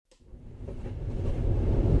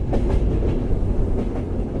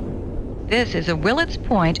This is a Willets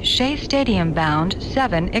Point Shea Stadium bound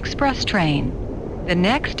 7 express train. The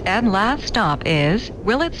next and last stop is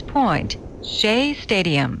Willets Point, Shea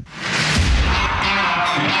Stadium.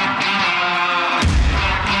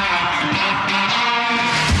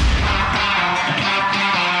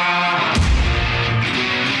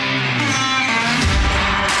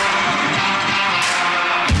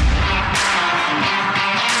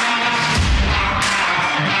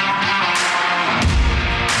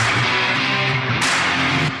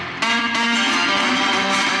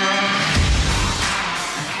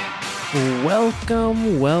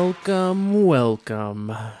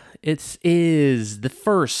 Welcome. It is the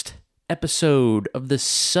first episode of the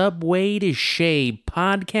Subway to Shea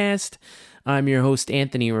podcast. I'm your host,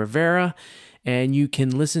 Anthony Rivera, and you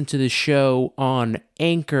can listen to the show on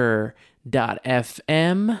Anchor.fm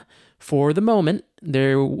for the moment.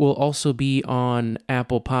 There will also be on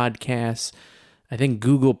Apple Podcasts, I think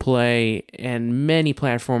Google Play, and many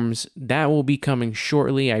platforms. That will be coming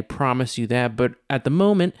shortly, I promise you that. But at the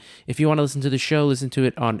moment, if you want to listen to the show, listen to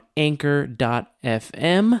it on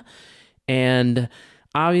Anchor.fm. And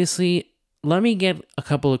obviously, let me get a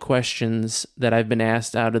couple of questions that I've been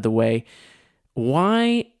asked out of the way.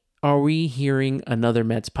 Why are we hearing another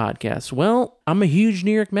Mets podcast? Well, I'm a huge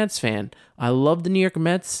New York Mets fan. I love the New York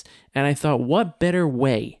Mets, and I thought, what better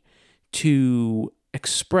way to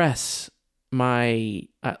express my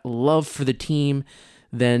love for the team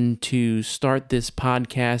than to start this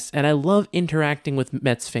podcast. And I love interacting with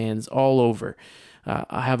Mets fans all over.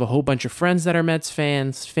 I have a whole bunch of friends that are Mets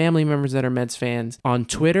fans, family members that are Mets fans. On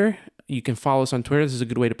Twitter, you can follow us on Twitter. This is a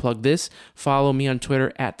good way to plug this. Follow me on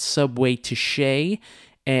Twitter at Subway to Shea.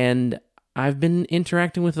 And I've been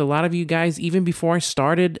interacting with a lot of you guys even before I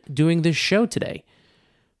started doing this show today.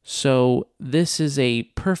 So this is a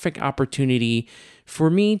perfect opportunity for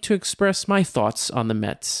me to express my thoughts on the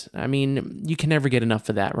Mets. I mean, you can never get enough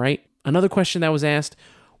of that, right? Another question that was asked,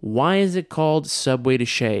 why is it called Subway to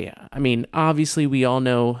Shea? I mean, obviously we all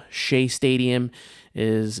know Shea Stadium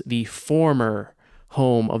is the former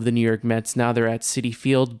home of the New York Mets. Now they're at Citi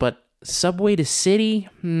Field, but Subway to City,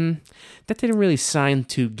 that didn't really sound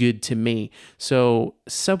too good to me. So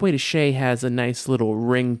Subway to Shea has a nice little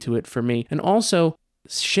ring to it for me. And also,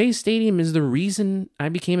 Shea Stadium is the reason I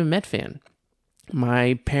became a Met fan.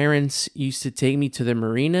 My parents used to take me to the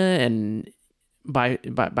marina and by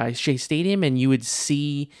Shea Stadium, and you would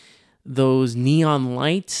see those neon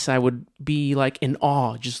lights. I would be like in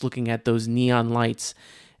awe just looking at those neon lights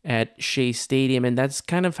at Shea Stadium, and that's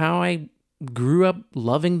kind of how I grew up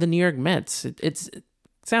loving the New York Mets. It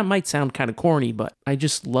might sound kind of corny, but I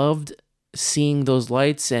just loved seeing those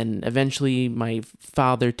lights, and eventually my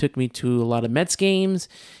father took me to a lot of Mets games,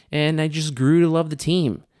 and I just grew to love the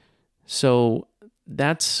team. So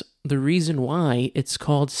that's the reason why it's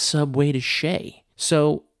called Subway to Shea.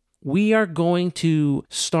 So we are going to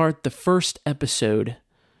start the first episode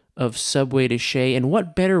of Subway to Shea, and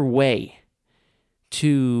what better way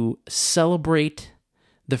to celebrate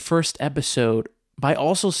the first episode by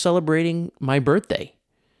also celebrating my birthday.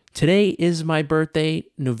 Today is my birthday,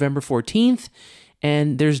 November 14th,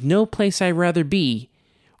 and there's no place I'd rather be,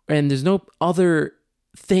 and there's no other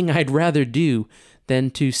thing I'd rather do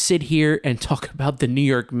than to sit here and talk about the New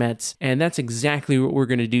York Mets, and that's exactly what we're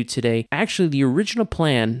going to do today. Actually, the original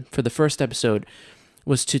plan for the first episode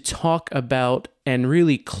was to talk about and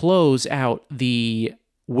really close out the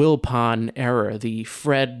Wilpon era, the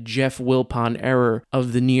Jeff Wilpon era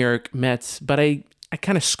of the New York Mets, but I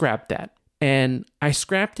kind of scrapped that. And I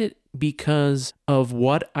scrapped it because of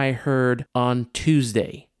what I heard on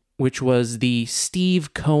Tuesday, which was the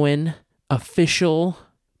Steve Cohen official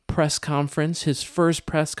press conference, his first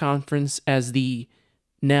press conference as the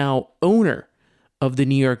now owner of the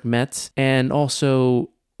New York Mets, and also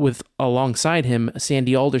with alongside him,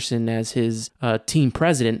 Sandy Alderson as his team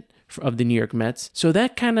president of the New York Mets. So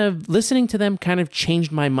that kind of, listening to them kind of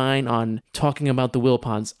changed my mind on talking about the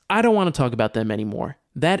Wilpons. I don't want to talk about them anymore.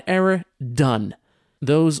 That era, done.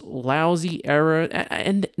 Those lousy era,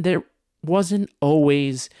 and there wasn't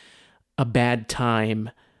always a bad time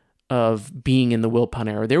of being in the Wilpon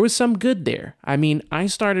era. There was some good there. I mean, I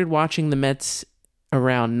started watching the Mets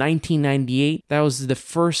around 1998. That was the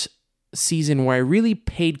first season where I really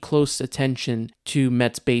paid close attention to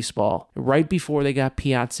Mets baseball. Right before they got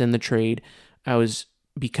Piazza in the trade, I was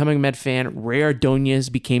becoming a Met fan. Ray Ordonez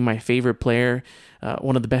became my favorite player,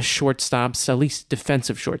 one of the best shortstops, at least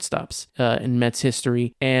defensive shortstops in Mets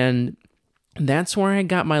history. And that's where I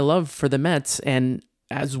got my love for the Mets. And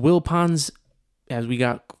as we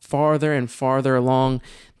got farther and farther along,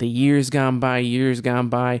 the years gone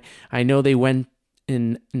by, I know they went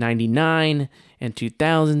in 99 and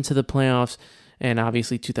 2000 to the playoffs, and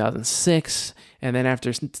obviously 2006. And then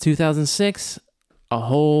after 2006, a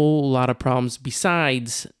whole lot of problems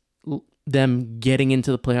besides them getting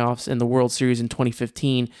into the playoffs and the World Series in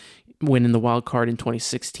 2015, winning the wild card in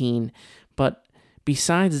 2016. But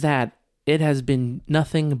besides that, it has been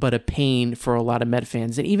nothing but a pain for a lot of Met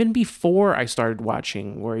fans. And even before I started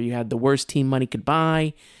watching, where you had the worst team money could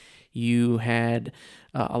buy, you had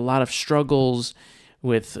a lot of struggles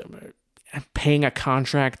with paying a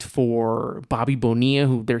contract for Bobby Bonilla,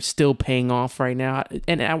 who they're still paying off right now.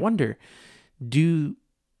 And I wonder, does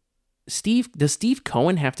Steve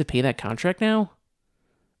Cohen have to pay that contract now?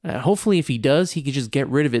 Hopefully, if he does, he could just get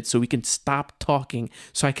rid of it so we can stop talking,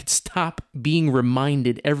 so I could stop being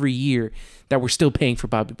reminded every year that we're still paying for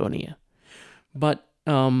Bobby Bonilla. But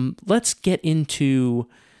let's get into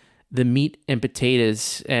the meat and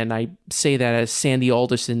potatoes, and I say that as Sandy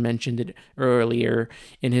Alderson mentioned it earlier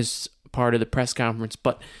in his part of the press conference.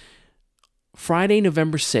 But Friday,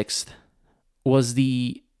 November 6th was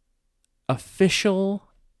the official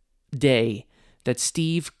day that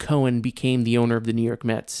Steve Cohen became the owner of the New York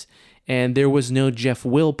Mets. And there was no Jeff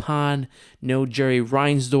Wilpon, no Jerry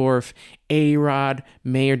Reinsdorf, A-Rod,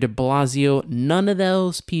 Mayor de Blasio. None of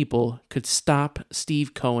those people could stop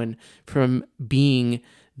Steve Cohen from being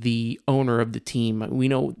the owner of the team. We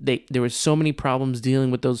know there was so many problems dealing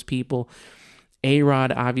with those people.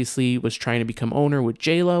 A-Rod obviously was trying to become owner with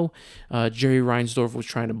J-Lo. Jerry Reinsdorf was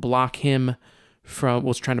trying to block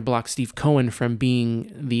Steve Cohen from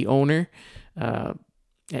being the owner.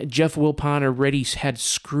 Jeff Wilpon already had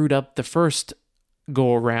screwed up the first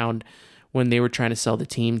go around when they were trying to sell the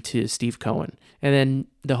team to Steve Cohen. And then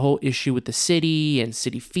the whole issue with the city and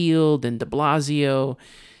Citi Field and de Blasio.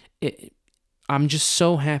 I'm just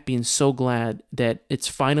so happy and so glad that it's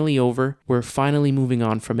finally over. We're finally moving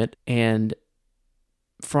on from it. And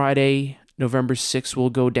Friday, November 6th will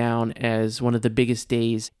go down as one of the biggest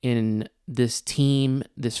days in this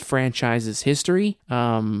franchise's history.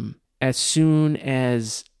 As soon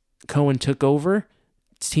as Cohen took over,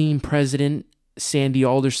 team president Sandy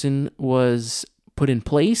Alderson was put in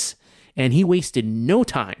place, and he wasted no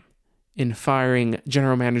time in firing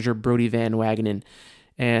general manager Brodie Van Wagenen.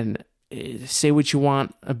 And say what you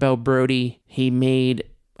want about Brodie, he made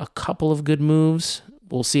a couple of good moves.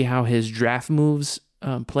 We'll see how his draft moves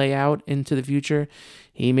play out into the future.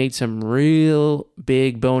 He made some real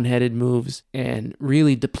big boneheaded moves and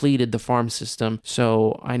really depleted the farm system.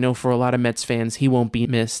 So I know for a lot of Mets fans, he won't be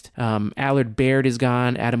missed. Allard Baird is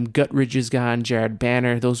gone. Adam Guttridge is gone. Jared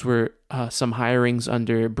Banner. Those were some hirings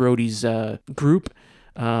under Brodie's group.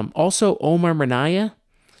 Also, Omar Minaya.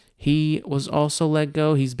 He was also let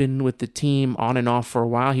go. He's been with the team on and off for a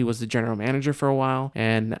while. He was the general manager for a while.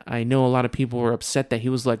 And I know a lot of people were upset that he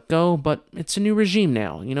was let go, but it's a new regime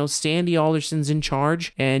now. You know, Sandy Alderson's in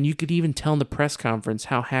charge, and you could even tell in the press conference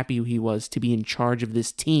how happy he was to be in charge of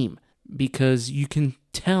this team, because you can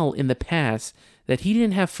tell in the past that he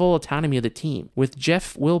didn't have full autonomy of the team. With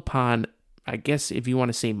Jeff Wilpon, I guess if you want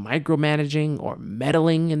to say micromanaging or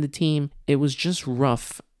meddling in the team, it was just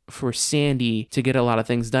rough for Sandy to get a lot of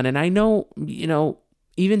things done. And I know,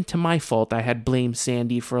 even to my fault, I had blamed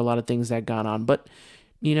Sandy for a lot of things that got on, but,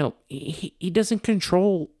 he doesn't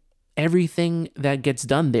control everything that gets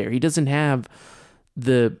done there. He doesn't have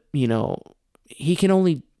he can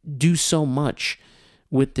only do so much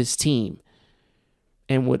with this team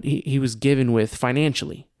and what he was given with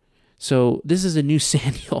financially. So this is a new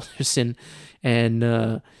Sandy Alderson,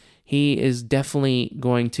 and he is definitely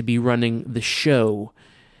going to be running the show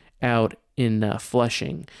out in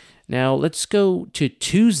Flushing. Now, let's go to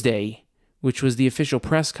Tuesday, which was the official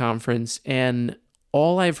press conference, and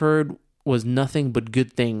all I've heard was nothing but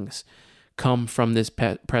good things come from this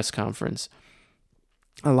press conference.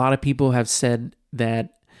 A lot of people have said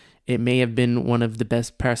that it may have been one of the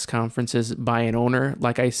best press conferences by an owner.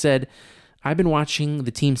 Like I said, I've been watching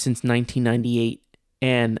the team since 1998,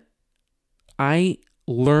 and I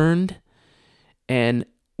learned and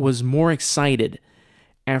was more excited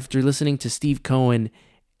after listening to Steve Cohen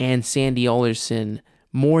and Sandy Alderson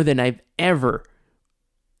more than I've ever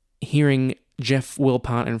hearing Jeff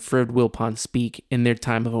Wilpon and Fred Wilpon speak in their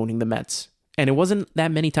time of owning the Mets. And it wasn't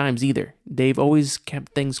that many times either. They've always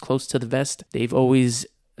kept things close to the vest. They've always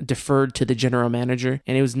deferred to the general manager.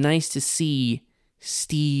 And it was nice to see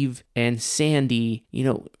Steve and Sandy,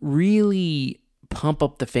 really pump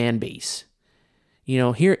up the fan base.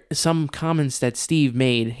 Here are some comments that Steve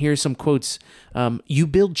made. Here's some quotes. You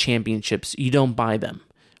build championships, you don't buy them,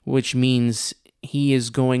 which means he is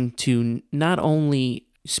going to not only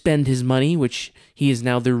spend his money, which he is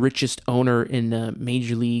now the richest owner in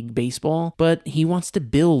Major League Baseball, but he wants to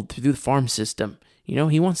build through the farm system.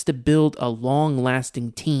 He wants to build a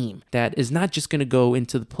long-lasting team that is not just going to go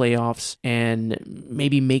into the playoffs and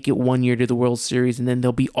maybe make it 1 year to the World Series, and then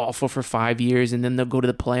they'll be awful for 5 years, and then they'll go to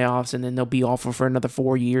the playoffs, and then they'll be awful for another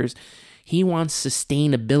 4 years. He wants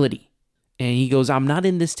sustainability. And he goes, I'm not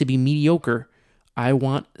in this to be mediocre. I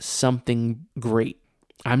want something great.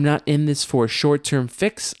 I'm not in this for a short-term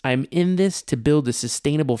fix. I'm in this to build a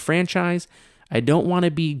sustainable franchise. I don't want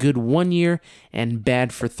to be good 1 year and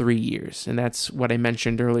bad for 3 years. And that's what I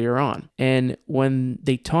mentioned earlier on. And when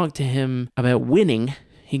they talk to him about winning,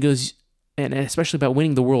 he goes, and especially about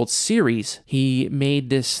winning the World Series, he made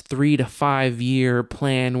this 3 to 5 year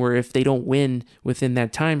plan where if they don't win within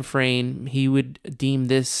that time frame, he would deem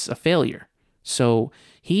this a failure. So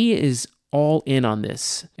he is all in on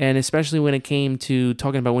this. And especially when it came to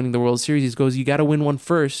talking about winning the World Series, he goes, you got to win one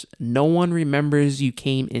first. No one remembers you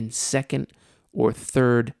came in second or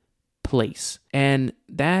third place. And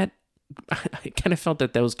that, I kind of felt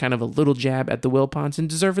that was kind of a little jab at the Wilpons, and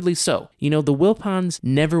deservedly so. The Wilpons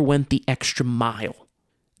never went the extra mile.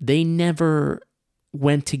 They never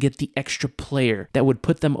went to get the extra player that would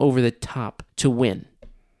put them over the top to win.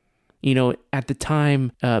 At the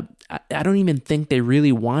time, I don't even think they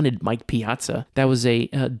really wanted Mike Piazza. That was a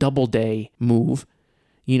Doubleday move.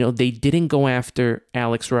 They didn't go after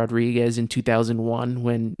Alex Rodriguez in 2001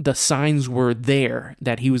 when the signs were there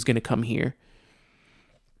that he was going to come here.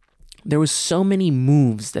 There was so many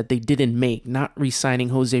moves that they didn't make, not re-signing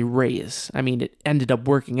Jose Reyes. I mean, it ended up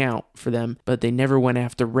working out for them, but they never went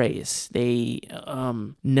after Reyes. They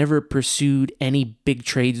never pursued any big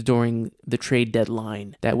trades during the trade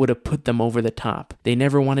deadline that would have put them over the top. They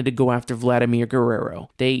never wanted to go after Vladimir Guerrero.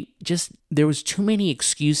 There was too many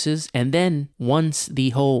excuses, and then once the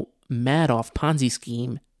whole Madoff Ponzi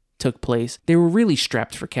scheme took place, they were really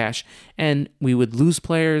strapped for cash, and we would lose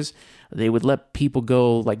players. They would let people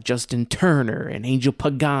go like Justin Turner and Angel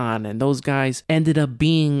Pagan, and those guys ended up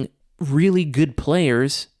being really good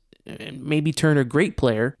players, maybe Turner great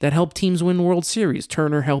player, that helped teams win World Series.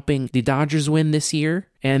 Turner helping the Dodgers win this year,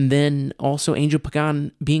 and then also Angel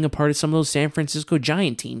Pagan being a part of some of those San Francisco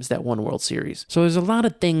Giant teams that won World Series. So there's a lot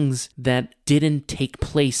of things that didn't take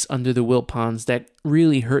place under the Wilpons that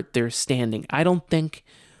really hurt their standing. I don't think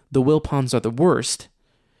the Wilpons are the worst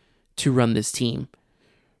to run this team.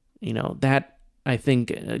 That I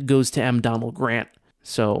think goes to M. Donald Grant.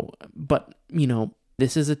 So, but,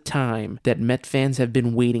 this is a time that Met fans have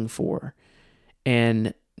been waiting for.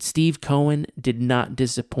 And Steve Cohen did not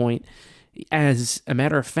disappoint. As a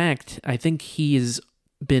matter of fact, I think he has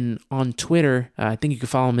been on Twitter. I think you can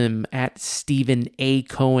follow him at Stephen A.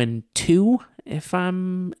 Cohen 2, if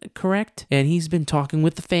I'm correct. And he's been talking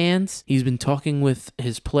with the fans. He's been talking with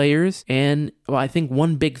his players. And I think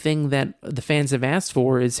one big thing that the fans have asked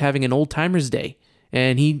for is having an Old Timers Day.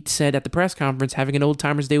 And he said at the press conference, having an Old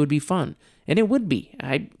Timers Day would be fun. And it would be.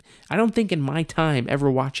 I don't think in my time ever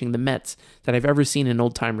watching the Mets that I've ever seen an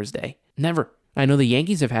Old Timers Day. Never. I know the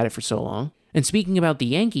Yankees have had it for so long. And speaking about the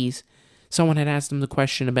Yankees, someone had asked him the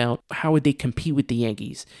question about how would they compete with the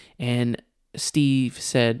Yankees. And Steve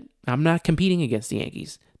said, I'm not competing against the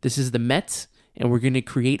Yankees. This is the Mets, and we're going to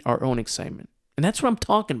create our own excitement. And that's what I'm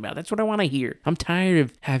talking about. That's what I want to hear. I'm tired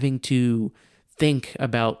of having to think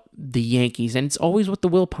about the Yankees, and it's always with the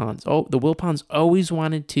Wilpons. Oh, the Wilpons always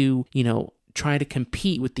wanted to, try to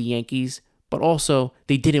compete with the Yankees, but also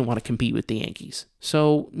they didn't want to compete with the Yankees.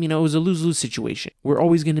 So, it was a lose-lose situation. We're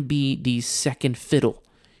always going to be the second fiddle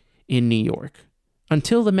in New York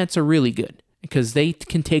until the Mets are really good, because they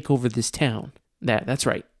can take over this town. That's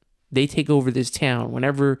right. They take over this town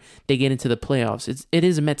whenever they get into the playoffs. It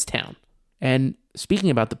is a Mets town. And speaking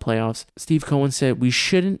about the playoffs, Steve Cohen said we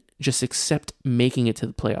shouldn't just accept making it to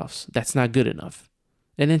the playoffs. That's not good enough.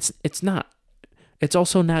 And it's not. It's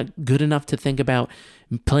also not good enough to think about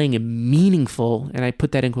playing a meaningful, and I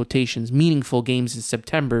put that in quotations, meaningful games in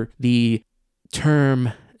September, the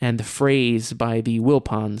term and the phrase by the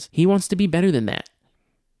Wilpons. He wants to be better than that.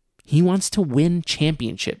 He wants to win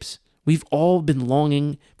championships. We've all been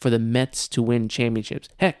longing for the Mets to win championships.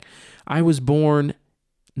 Heck, I was born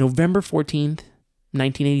November 14th,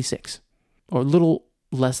 1986, or a little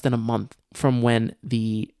less than a month from when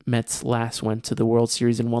the Mets last went to the World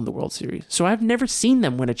Series and won the World Series. So I've never seen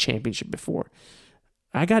them win a championship before.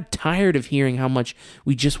 I got tired of hearing how much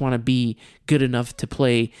we just want to be good enough to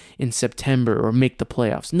play in September or make the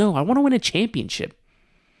playoffs. No, I want to win a championship.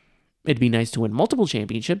 It'd be nice to win multiple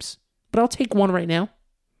championships, but I'll take one right now.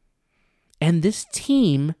 And this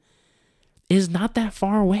team is not that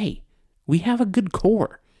far away. We have a good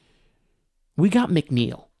core. We got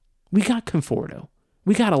McNeil. We got Conforto.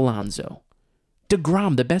 We got Alonso.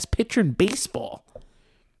 DeGrom, the best pitcher in baseball.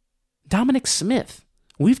 Dominic Smith.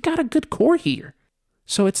 We've got a good core here.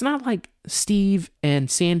 So it's not like Steve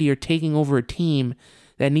and Sandy are taking over a team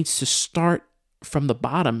that needs to start from the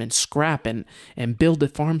bottom and scrap and build a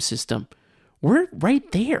farm system. We're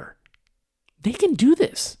right there. They can do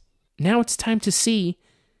this. Now it's time to see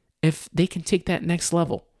if they can take that next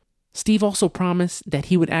level. Steve also promised that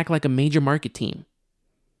he would act like a major market team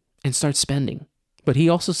and start spending. But he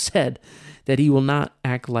also said that he will not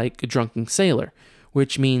act like a drunken sailor,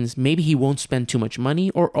 which means maybe he won't spend too much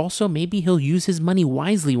money, or also maybe he'll use his money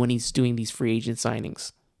wisely when he's doing these free agent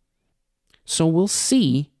signings. So we'll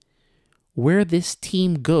see where this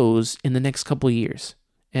team goes in the next couple of years.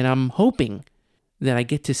 And I'm hoping that I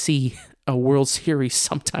get to see a World Series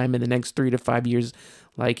sometime in the next 3 to 5 years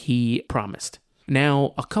like he promised.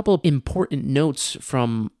 Now, a couple of important notes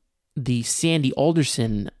from the Sandy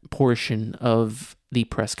Alderson portion of the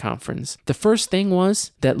press conference. The first thing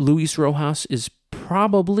was that Luis Rojas is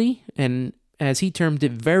probably, and as he termed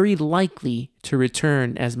it, very likely to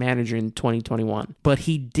return as manager in 2021. But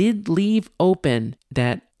he did leave open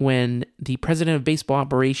that when the president of baseball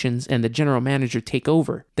operations and the general manager take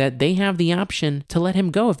over, that they have the option to let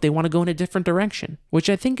him go if they want to go in a different direction, which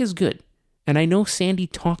I think is good. And I know Sandy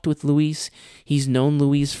talked with Luis. He's known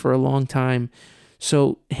Luis for a long time.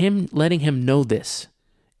 So him letting him know this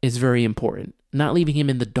is very important. Not leaving him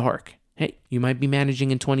in the dark. Hey, you might be managing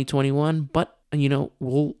in 2021, but,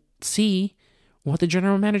 we'll see what the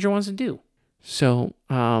general manager wants to do. So,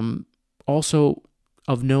 also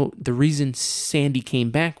of note, the reason Sandy came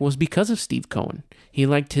back was because of Steve Cohen. He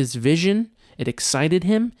liked his vision, it excited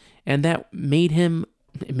him, and that made him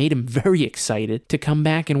very excited to come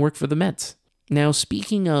back and work for the Mets. Now,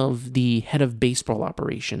 speaking of the head of baseball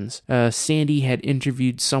operations, Sandy had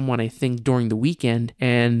interviewed someone, I think, during the weekend,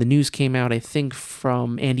 and the news came out, I think,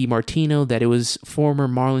 from Andy Martino that it was former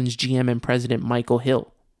Marlins GM and president Michael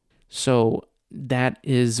Hill. So that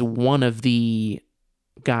is one of the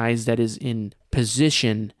guys that is in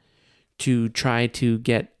position to try to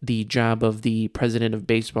get the job of the president of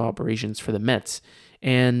baseball operations for the Mets.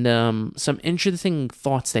 And some interesting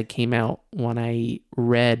thoughts that came out when I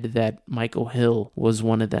read that Michael Hill was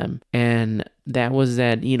one of them. And that was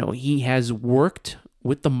that, he has worked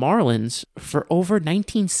with the Marlins for over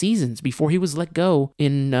 19 seasons before he was let go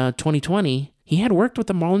in 2020. He had worked with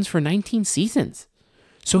the Marlins for 19 seasons.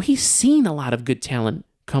 So he's seen a lot of good talent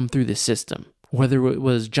come through the system. Whether it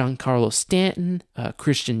was Giancarlo Stanton,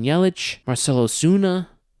 Christian Yelich, Marcelo Osuna,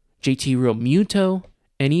 JT Realmuto,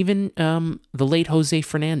 and even the late Jose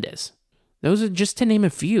Fernandez. Those are just to name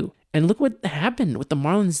a few. And look what happened with the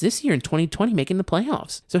Marlins this year in 2020, making the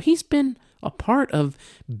playoffs. So he's been a part of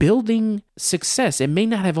building success. It may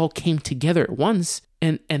not have all came together at once,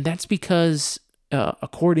 and that's because,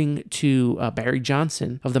 according to Barry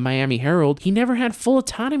Johnson of the Miami Herald, he never had full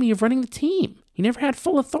autonomy of running the team. He never had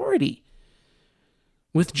full authority.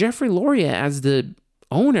 With Jeffrey Loria as the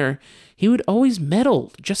owner, he would always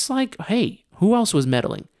meddle, just like, hey, who else was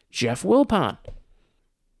meddling? Jeff Wilpon.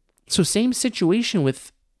 So same situation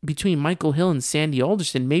between Michael Hill and Sandy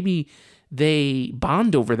Alderson. Maybe they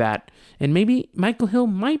bond over that, and maybe Michael Hill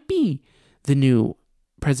might be the new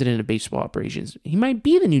president of baseball operations. He might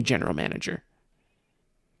be the new general manager.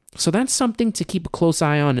 So that's something to keep a close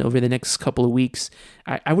eye on over the next couple of weeks.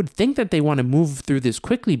 I would think that they want to move through this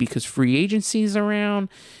quickly because free agency is around,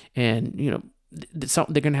 and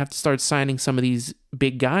they're going to have to start signing some of these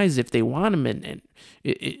big guys if they want them. And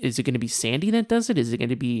is it going to be Sandy that does it? Is it going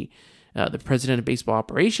to be the president of baseball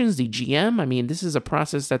operations, the GM? I mean, this is a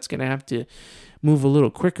process that's going to have to move a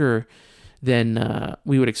little quicker than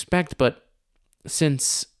we would expect. But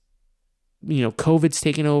since, COVID's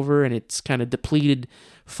taken over and it's kind of depleted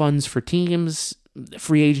funds for teams,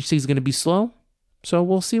 free agency is going to be slow. So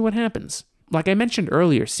we'll see what happens. Like I mentioned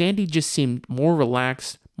earlier, Sandy just seemed more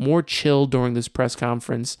relaxed, more chill during this press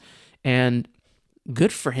conference, and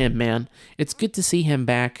good for him, man. It's good to see him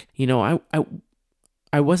back.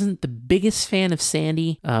 I wasn't the biggest fan of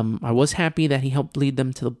Sandy. I was happy that he helped lead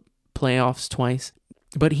them to the playoffs twice,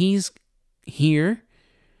 but he's here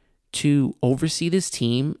to oversee this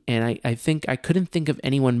team, and I think I couldn't think of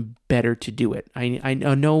anyone better to do it. I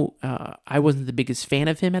know I wasn't the biggest fan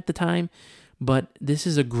of him at the time, but this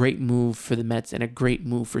is a great move for the Mets and a great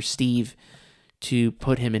move for Steve to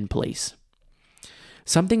put him in place.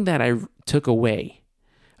 Something that I took away,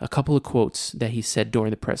 a couple of quotes that he said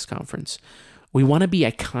during the press conference. We want to be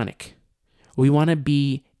iconic. We want to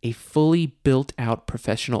be a fully built-out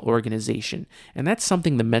professional organization. And that's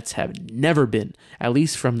something the Mets have never been, at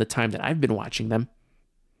least from the time that I've been watching them.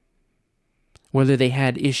 Whether they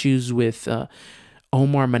had issues with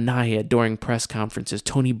Omar Minaya during press conferences,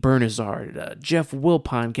 Tony Bernazard, Jeff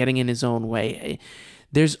Wilpon getting in his own way.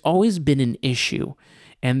 There's always been an issue,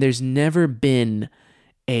 and there's never been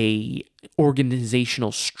a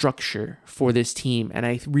organizational structure for this team, and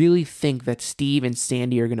I really think that Steve and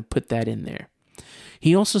Sandy are going to put that in there.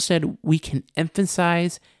 He also said we can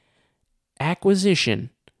emphasize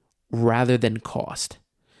acquisition rather than cost,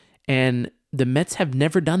 and the Mets have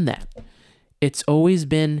never done that. It's always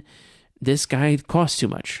been, this guy costs too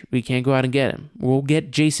much. We can't go out and get him. We'll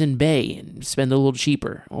get Jason Bay and spend a little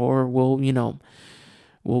cheaper, or we'll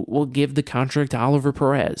give the contract to Oliver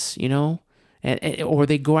Perez, or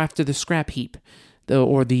they go after the scrap heap,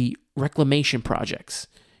 or the reclamation projects.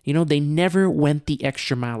 They never went the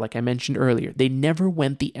extra mile, like I mentioned earlier. They never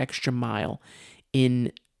went the extra mile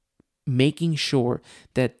in making sure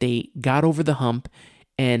that they got over the hump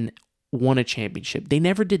and won a championship. They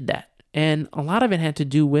never did that. And a lot of it had to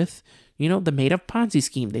do with, the Madoff Ponzi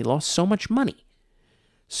scheme. They lost so much money.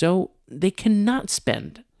 So they cannot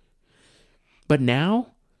spend. But now,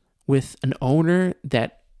 with an owner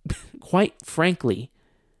that, quite frankly,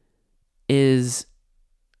 is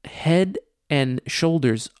head and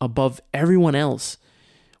shoulders above everyone else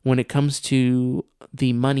when it comes to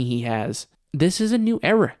the money he has, this is a new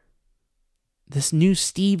era. This new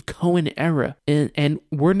Steve Cohen era. And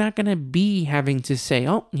we're not going to be having to say,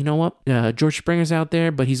 oh, you know what? George Springer's out there,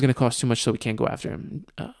 but he's going to cost too much, so we can't go after him.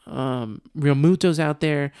 Real Muto's out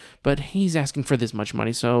there, but he's asking for this much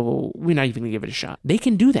money, so we're not even going to give it a shot. They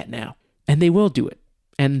can do that now, and they will do it.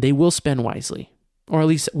 And they will spend wisely, or at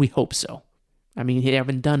least we hope so. I mean, they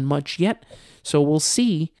haven't done much yet, so we'll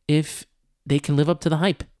see if they can live up to the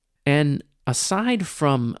hype. And aside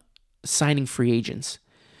from signing free agents,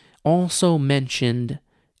 also mentioned,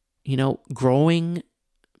 growing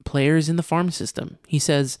players in the farm system. He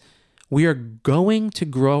says, we are going to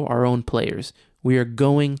grow our own players. We are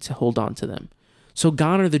going to hold on to them. So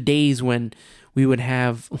gone are the days when we would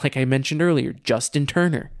have, like I mentioned earlier, Justin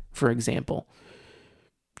Turner, for example.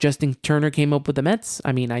 Justin Turner came up with the Mets.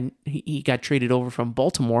 I mean, he got traded over from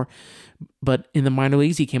Baltimore, but in the minor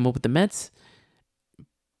leagues, he came up with the Mets,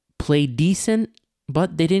 played decent,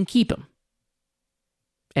 but they didn't keep him.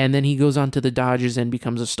 And then he goes on to the Dodgers and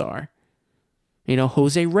becomes a star.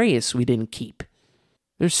 Jose Reyes, we didn't keep.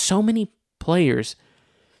 There's so many players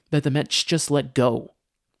that the Mets just let go.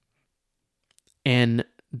 And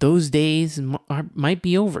those days might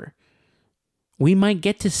be over. We might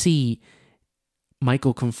get to see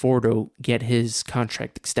Michael Conforto get his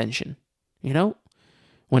contract extension.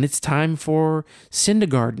 When it's time for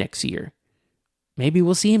Syndergaard next year, maybe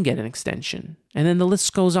we'll see him get an extension. And then the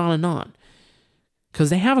list goes on and on. Because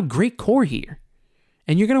they have a great core here.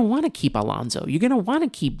 And you're going to want to keep Alonso. You're going to want to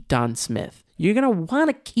keep Don Smith. You're going to want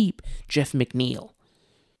to keep Jeff McNeil.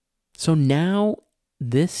 So now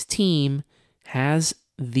this team has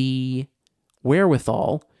the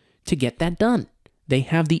wherewithal to get that done. They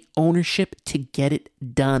have the ownership to get it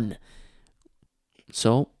done.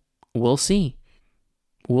 So we'll see.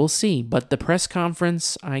 We'll see. But the press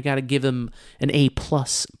conference, I got to give them an A++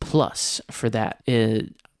 for that.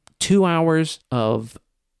 2 hours of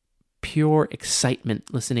pure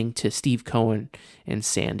excitement listening to Steve Cohen and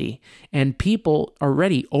Sandy. And people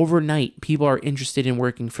already, overnight, people are interested in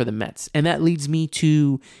working for the Mets. And that leads me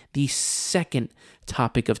to the second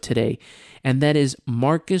topic of today. And that is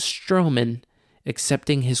Marcus Stroman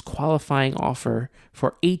accepting his qualifying offer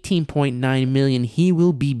for $18.9 million. He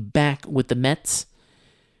will be back with the Mets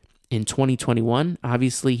in 2021.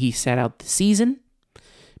 Obviously, he sat out the season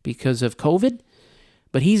because of COVID.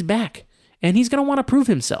 But he's back, and he's going to want to prove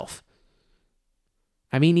himself.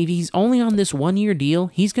 I mean, if he's only on this 1-year deal,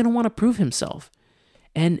 he's going to want to prove himself.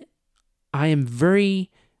 And I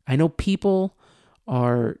know people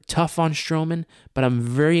are tough on Stroman, but I'm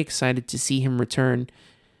very excited to see him return.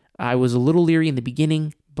 I was a little leery in the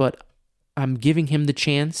beginning, but I'm giving him the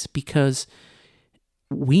chance because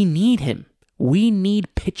we need him. We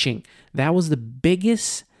need pitching. That was the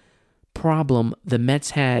biggest problem the Mets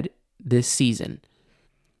had this season.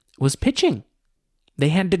 Was pitching. They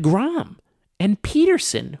had DeGrom and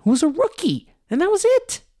Peterson, who was a rookie, and that was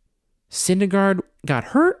it. Syndergaard got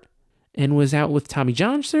hurt and was out with Tommy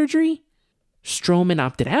John surgery. Stroman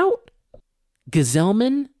opted out.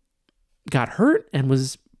 Gazelman got hurt and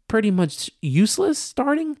was pretty much useless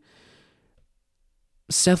starting.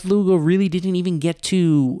 Seth Lugo really didn't even get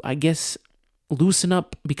to, loosen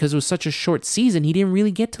up because it was such a short season. He didn't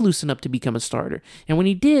really get to loosen up to become a starter. And when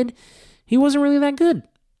he did, he wasn't really that good.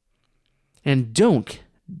 And don't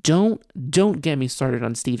get me started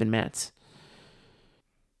on Steven Matz.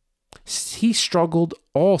 He struggled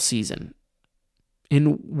all season.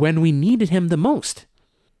 and when we needed him the most.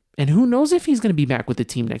 And who knows if he's going to be back with the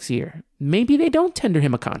team next year. Maybe they don't tender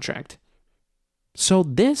him a contract. So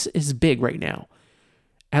this is big right now.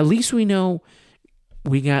 At least we know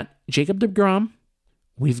we got Jacob deGrom,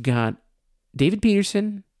 we've got David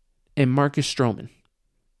Peterson, and Marcus Stroman.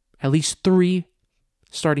 At least 3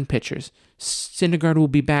 starting pitchers. Syndergaard will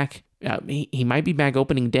be back. He might be back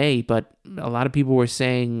opening day, but a lot of people were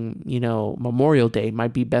saying, Memorial Day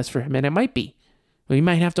might be best for him, and it might be. We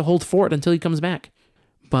might have to hold fort until he comes back.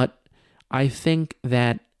 But I think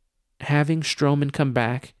that having Stroman come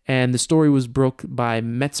back, and the story was broke by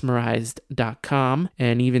Metsmerized.com,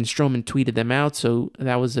 and even Stroman tweeted them out, so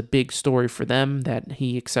that was a big story for them that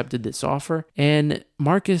he accepted this offer. And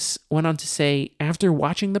Marcus went on to say, after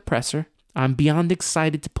watching the presser, I'm beyond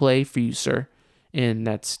excited to play for you, sir. And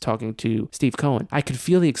that's talking to Steve Cohen. I could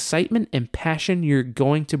feel the excitement and passion you're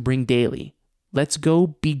going to bring daily. Let's go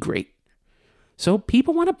be great. So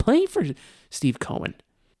people want to play for Steve Cohen.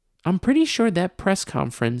 I'm pretty sure that press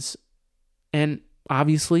conference, and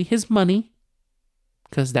obviously his money,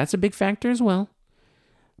 because that's a big factor as well,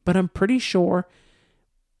 but I'm pretty sure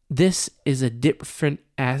this is a different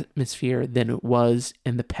atmosphere than it was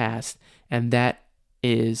in the past, and that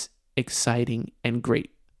is exciting and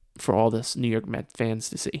great for all this New York Mets fans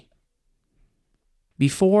to see.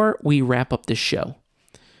 Before we wrap up this show,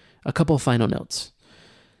 a couple of final notes.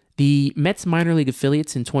 The Mets minor league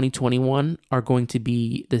affiliates in 2021 are going to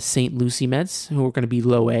be the St. Lucie Mets, who are going to be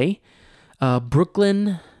low A.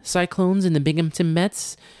 Brooklyn Cyclones and the Binghamton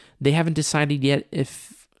Mets, they haven't decided yet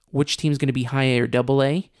which team is going to be high A or double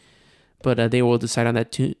A, but they will decide on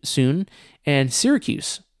that soon. And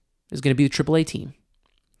Syracuse is going to be the triple A team.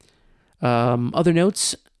 Other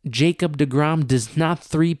notes, Jacob deGrom does not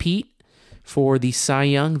three-peat for the Cy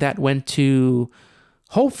Young. That went to,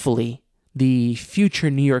 hopefully, the future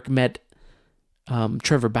New York Met,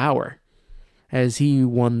 Trevor Bauer, as he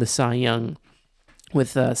won the Cy Young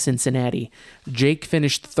with Cincinnati. Jake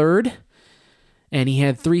finished third, and he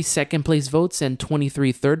had 3 second-place votes and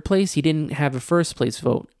 23 third-place. He didn't have a first-place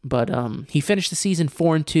vote, but he finished the season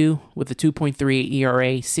 4-2 with a 2.38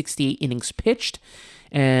 ERA, 68 innings pitched,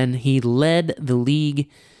 and he led the league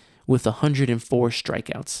with 104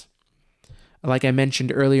 strikeouts. Like I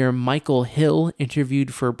mentioned earlier, Michael Hill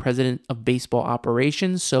interviewed for President of Baseball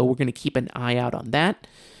Operations, so we're going to keep an eye out on that.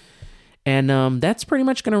 And that's pretty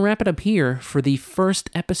much going to wrap it up here for the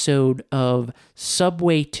first episode of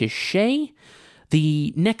Subway to Shea.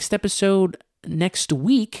 The next episode next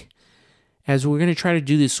week, as we're going to try to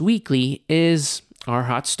do this weekly, is our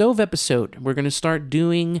Hot Stove episode. We're going to start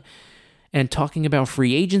doing and talking about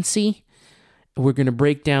free agency. We're going to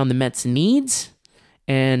break down the Mets' needs.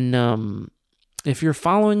 And if you're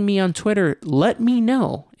following me on Twitter, let me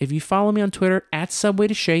know. If you follow me on Twitter, at Subway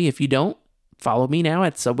to Shea. If you don't, follow me now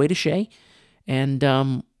at Subway to Shea.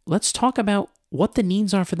 And let's talk about what the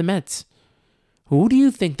needs are for the Mets. Who do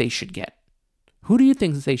you think they should get? Who do you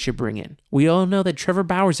think they should bring in? We all know that Trevor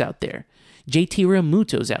Bauer's out there. JT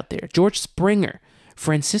Realmuto's out there. George Springer.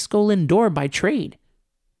 Francisco Lindor by trade.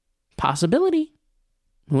 Possibility.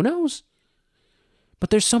 Who knows? But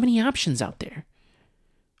there's so many options out there.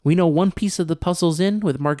 We know one piece of the puzzle's in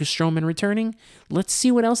with Marcus Stroman returning. Let's see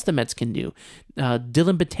what else the Mets can do.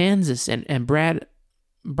 Dylan Betances and Brad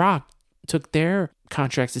Brock took their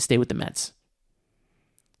contracts to stay with the Mets.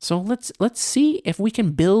 So let's see if we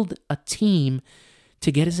can build a team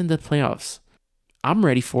to get us into the playoffs. I'm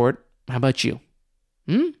ready for it. How about you?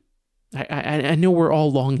 I know we're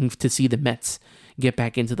all longing to see the Mets get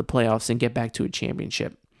back into the playoffs and get back to a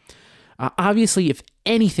championship. Obviously, if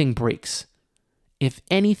anything breaks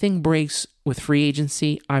with free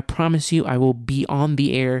agency, I promise you I will be on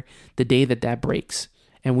the air the day that breaks.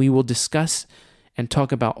 And we will discuss and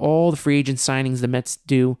talk about all the free agent signings the Mets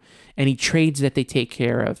do, any trades that they take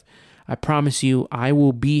care of. I promise you I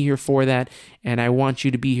will be here for that, and I want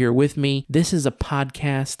you to be here with me. This is a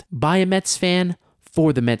podcast by a Mets fan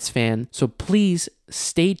for the Mets fan. So please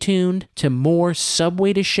stay tuned to more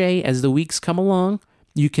Subway to Shea as the weeks come along.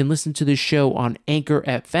 You can listen to this show on Anchor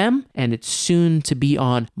FM, and it's soon to be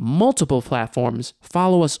on multiple platforms.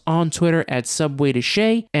 Follow us on Twitter at Subway to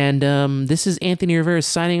Shea. And this is Anthony Rivera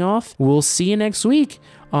signing off. We'll see you next week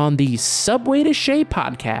on the Subway to Shea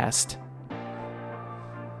podcast.